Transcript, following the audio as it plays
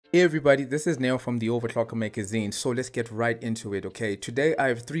Hey everybody, this is Neil from the Overclocker Magazine. So let's get right into it, okay? Today I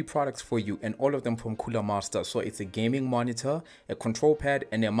have 3 products for you and all of them from Cooler Master. So it's a gaming monitor, a control pad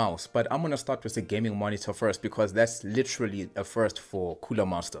and a mouse. But I'm going to start with the gaming monitor first because that's literally a first for Cooler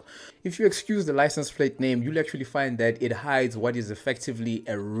Master. If you excuse the license plate name, you'll actually find that it hides what is effectively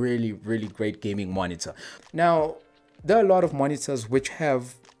a really great gaming monitor. Now, there are a lot of monitors which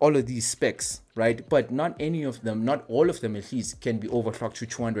have all of these specs, right? But not any of them, not all of them at least, can be overclocked to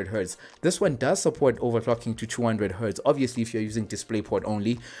 200 Hertz. This one does support overclocking to 200 Hertz, obviously if you're using DisplayPort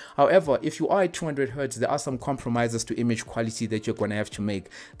only. However, if you are at 200 Hertz, there are some compromises to image quality that you're gonna have to make.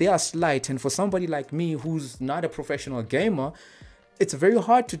 They are slight, and for somebody like me who's not a professional gamer, it's very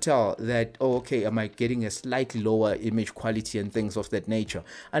hard to tell that, oh, okay, am I getting a slightly lower image quality and things of that nature.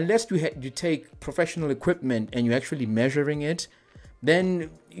 Unless you take professional equipment and you're actually measuring it, then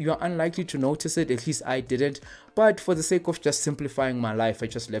you're unlikely to notice it. At least I didn't. But for the sake of just simplifying my life, I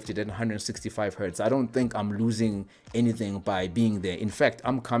just left it at 165 Hertz. I don't think I'm losing anything by being there. In fact,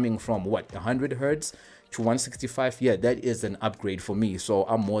 I'm coming from what, 100 Hertz to 165. Yeah, that is an upgrade for me, so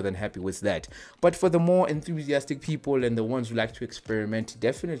I'm more than happy with that. But for the more enthusiastic people and the ones who like to experiment,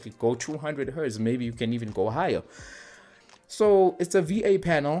 definitely go 200 Hertz. Maybe you can even go higher. So it's a VA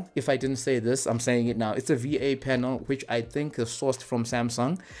panel. If I didn't say this, I'm saying it now. It's a VA panel, which I think is sourced from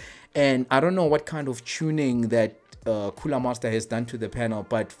Samsung. And I don't know what kind of tuning that Cooler Master has done to the panel,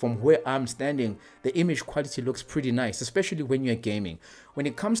 but from where I'm standing, the image quality looks pretty nice, especially when you're gaming. When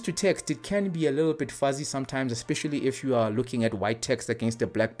it comes to text, it can be a little bit fuzzy sometimes, especially if you are looking at white text against a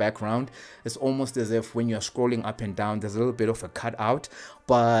black background. It's almost as if when you're scrolling up and down, there's a little bit of a cutout,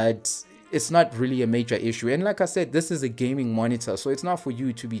 but it's not really a major issue. And like I said, this is a gaming monitor, so it's not for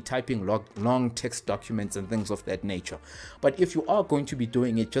you to be typing long text documents and things of that nature. But if you are going to be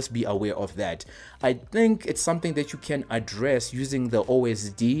doing it, just be aware of that. I think it's something that you can address using the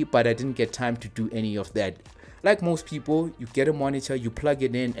OSD, but I didn't get time to do any of that. Like most people, you get a monitor, you plug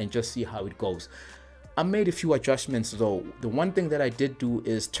it in and just see how it goes. I made a few adjustments though. The one thing that I did do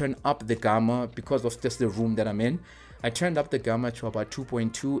is turn up the gamma because of just the room that I'm in. I turned up the gamma to about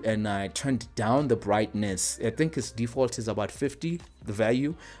 2.2 and I turned down the brightness. I think its default is about 50, the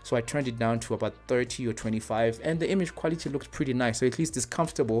value. So I turned it down to about 30 or 25 and the image quality looks pretty nice. So at least it's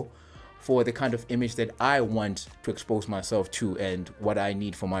comfortable for the kind of image that I want to expose myself to and what I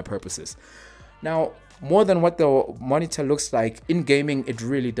need for my purposes. Now, more than what the monitor looks like, in gaming it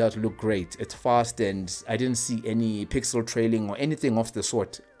really does look great. It's fast and I didn't see any pixel trailing or anything of the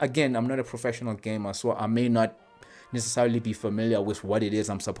sort. Again, I'm not a professional gamer, so I may not necessarily be familiar with what it is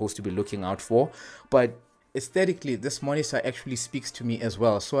I'm supposed to be looking out for, but aesthetically this monitor actually speaks to me as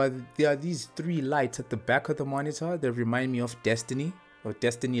well. So there are these 3 lights at the back of the monitor that remind me of Destiny or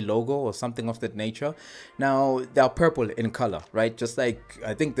Destiny logo or something of that nature. Now they are purple in color, right? Just like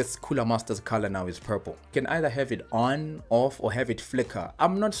I think this Cooler Master's color now is purple. You can either have it on, off, or have it flicker.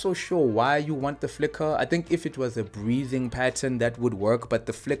 I'm not so sure why you want the flicker. I think if it was a breathing pattern that would work, but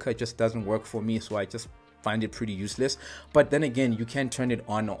the flicker just doesn't work for me, so I just find it pretty useless. But then again, you can turn it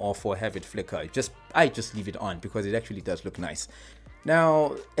on or off or have it flicker. I just leave it on because it actually does look nice.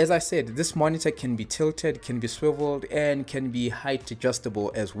 Now, as I said, this monitor can be tilted, can be swiveled, and can be height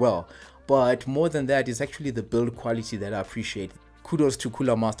adjustable as well. But more than that is actually the build quality that I appreciate. Kudos to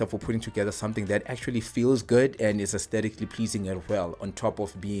Cooler Master for putting together something that actually feels good and is aesthetically pleasing as well, on top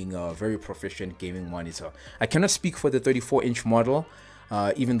of being a very proficient gaming monitor. I cannot speak for the 34-inch model,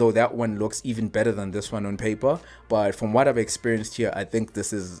 even though that one looks even better than this one on paper, but from what I've experienced here, I think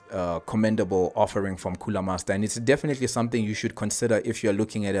this is a commendable offering from Cooler Master, and it's definitely something you should consider if you're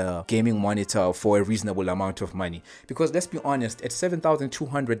looking at a gaming monitor for a reasonable amount of money. Because let's be honest, at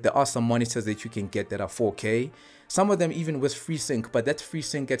 7,200 there are some monitors that you can get that are 4K, some of them even with FreeSync, but that's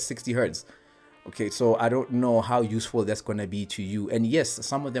FreeSync at 60 Hertz. Okay, so I don't know how useful that's going to be to you. And yes,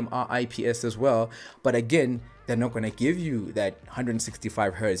 some of them are IPS as well, but again, they're not going to give you that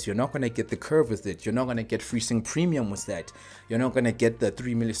 165 Hertz. You're not going to get the curve with it. You're not going to get FreeSync Premium with that. You're not going to get the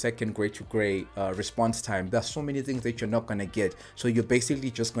 3 millisecond gray to gray response time. There's so many things that you're not going to get. So you're basically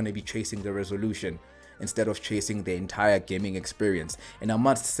just going to be chasing the resolution instead of chasing the entire gaming experience. And I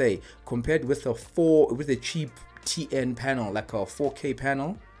must say, compared with a cheap TN panel, like a 4K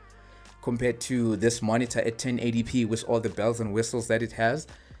panel, compared to this monitor at 1080p with all the bells and whistles that it has,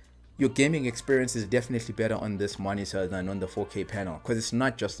 your gaming experience is definitely better on this monitor than on the 4K panel, because it's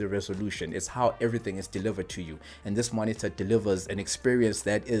not just the resolution, it's how everything is delivered to you. And this monitor delivers an experience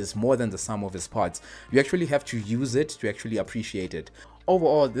that is more than the sum of its parts. You actually have to use it to actually appreciate it.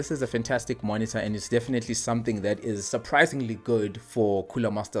 Overall, this is a fantastic monitor, and it's definitely something that is surprisingly good for Cooler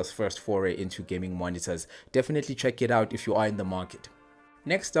Master's first foray into gaming monitors. Definitely check it out if you are in the market.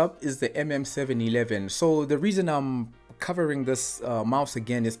 Next up is the MM711. So the reason I'm covering this mouse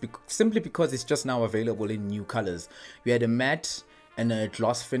again is simply because it's just now available in new colors. We had a matte and a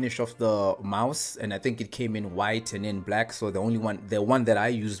gloss finish of the mouse, and I think it came in white and in black. So the one that I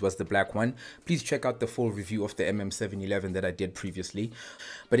used was the black one. Please check out the full review of the MM711 that I did previously.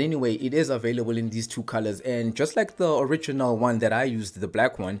 But anyway, it is available in these two colors, and just like the original one that I used, the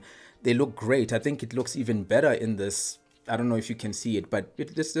black one, they look great. I think it looks even better in this. I don't know if you can see it, but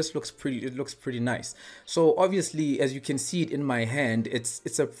this looks pretty nice. So obviously, as you can see it in my hand,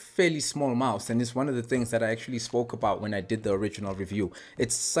 it's a fairly small mouse, and it's one of the things that I actually spoke about when I did the original review.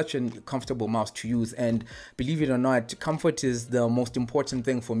 It's such a comfortable mouse to use, and believe it or not, comfort is the most important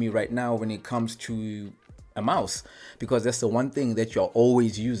thing for me right now when it comes to a mouse, because that's the one thing that you're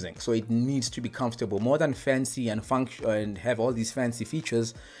always using. So it needs to be comfortable. More than fancy and function and have all these fancy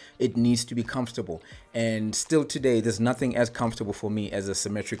features, it needs to be comfortable. And still today, there's nothing as comfortable for me as a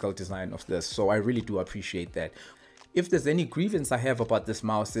symmetrical design of this. So I really do appreciate that. If there's any grievance I have about this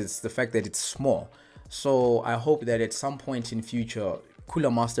mouse, it's the fact that it's small. So I hope that at some point in future, Cooler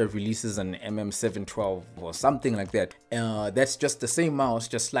Master releases an MM712 or something like that. That's just the same mouse,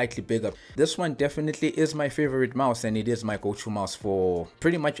 just slightly bigger. This one definitely is my favorite mouse, and it is my go-to mouse for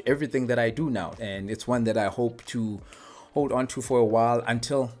pretty much everything that I do now. And it's one that I hope to hold on to for a while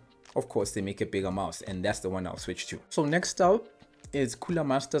until, of course, they make a bigger mouse, and that's the one I'll switch to. So next up is Cooler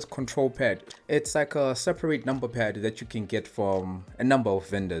Master's ControlPad. It's like a separate number pad that you can get from a number of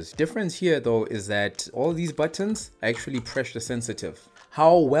vendors. Difference here though is that all these buttons are actually pressure sensitive.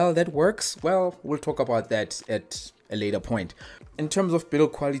 How well that works? Well, we'll talk about that at a later point. In terms of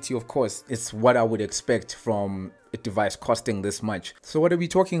build quality, of course, it's what I would expect from a device costing this much. So what are we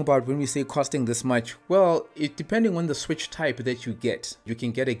talking about when we say costing this much? Well, depending on the switch type that you get. You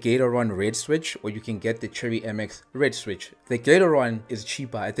can get a Gatoron red switch, or you can get the Cherry MX red switch. The Gatoron is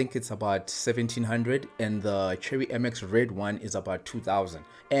cheaper. I think it's about 1700, and the Cherry MX red one is about 2000.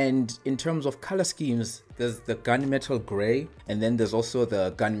 And in terms of color schemes, there's the gunmetal gray, and then there's also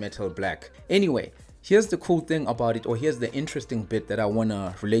the gunmetal black. Anyway, here's the cool thing about it, or here's the interesting bit that I want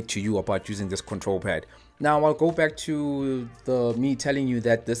to relate to you about using this control pad. Now I'll go back to me telling you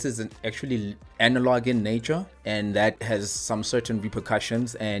that this is actually analog in nature, and that has some certain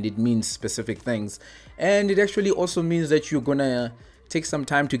repercussions, and it means specific things, and it actually also means that you're gonna take some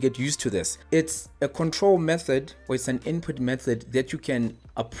time to get used to this. It's a control method, or it's an input method that you can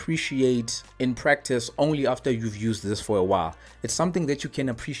appreciate in practice only after you've used this for a while. It's something that you can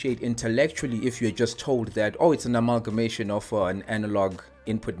appreciate intellectually if you're just told that, oh, it's an amalgamation of an analog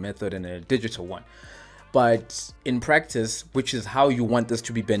input method and a digital one. But in practice, which is how you want this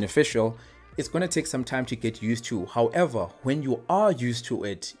to be beneficial, it's going to take some time to get used to. However, when you are used to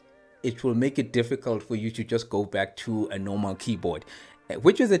it, it will make it difficult for you to just go back to a normal keyboard,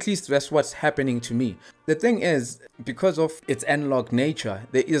 which is, at least that's what's happening to me. The thing is, because of its analog nature,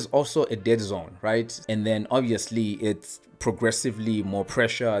 there is also a dead zone, right? And then obviously it's progressively more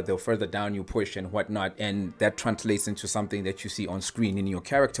pressure the further down you push and whatnot, and that translates into something that you see on screen in your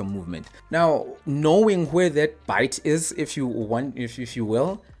character movement. Now, knowing where that bite is, if you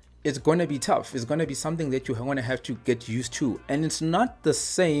will, it's going to be tough. It's going to be something that you're going to have to get used to, and it's not the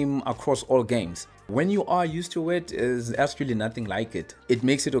same across all games. When you are used to it, is actually nothing like it. It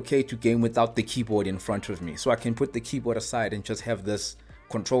makes it okay to game without the keyboard in front of me, so I can put the keyboard aside and just have this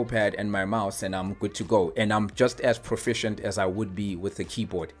control pad and my mouse, and I'm good to go, and I'm just as proficient as I would be with the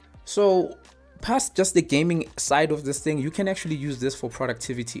keyboard. So past just the gaming side of this thing, you can actually use this for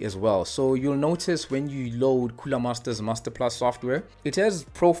productivity as well. So you'll notice when you load Cooler Master's Master Plus software, it has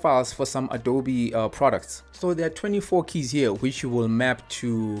profiles for some Adobe products. So there are 24 keys here which you will map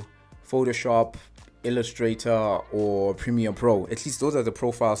to Photoshop, Illustrator, or Premiere Pro. At least those are the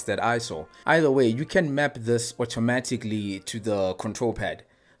profiles that I saw. Either way, you can map this automatically to the control pad,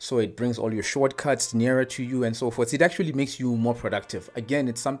 so it brings all your shortcuts nearer to you and so forth. It actually makes you more productive. Again,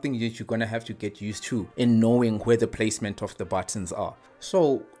 it's something that you're gonna have to get used to in knowing where the placement of the buttons are.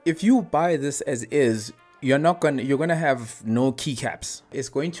 So if you buy this as is, you're gonna have no keycaps. It's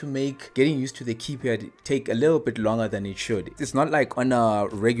going to make getting used to the keypad take a little bit longer than it should. It's not like on a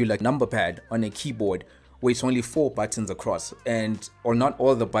regular number pad on a keyboard where it's only 4 buttons across, or not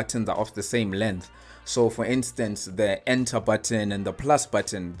all the buttons are of the same length. So for instance, the enter button and the plus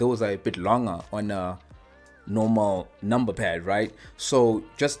button, those are a bit longer on a normal number pad, right? So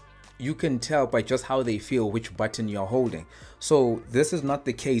you can tell by just how they feel which button you're holding. So this is not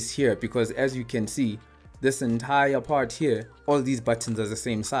the case here, because as you can see, this entire part here, all these buttons are the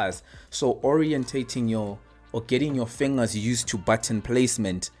same size. So orientating or getting your fingers used to button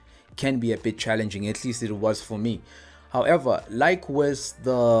placement can be a bit challenging. At least it was for me. However, like with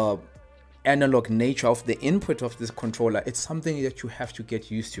the analog nature of the input of this controller, it's something that you have to get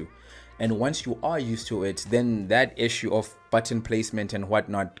used to. And once you are used to it, then that issue of button placement and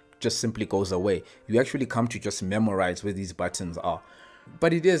whatnot just simply goes away. You actually come to just memorize where these buttons are.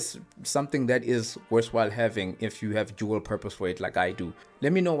 But it is something that is worthwhile having if you have dual purpose for it like I do.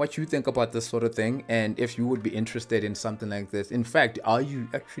 Let me know what you think about this sort of thing, and if you would be interested in something like this. In fact, are you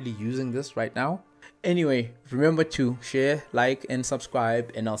actually using this right now? Anyway, remember to share, like, and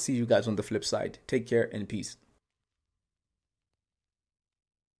subscribe, and I'll see you guys on the flip side. Take care and peace.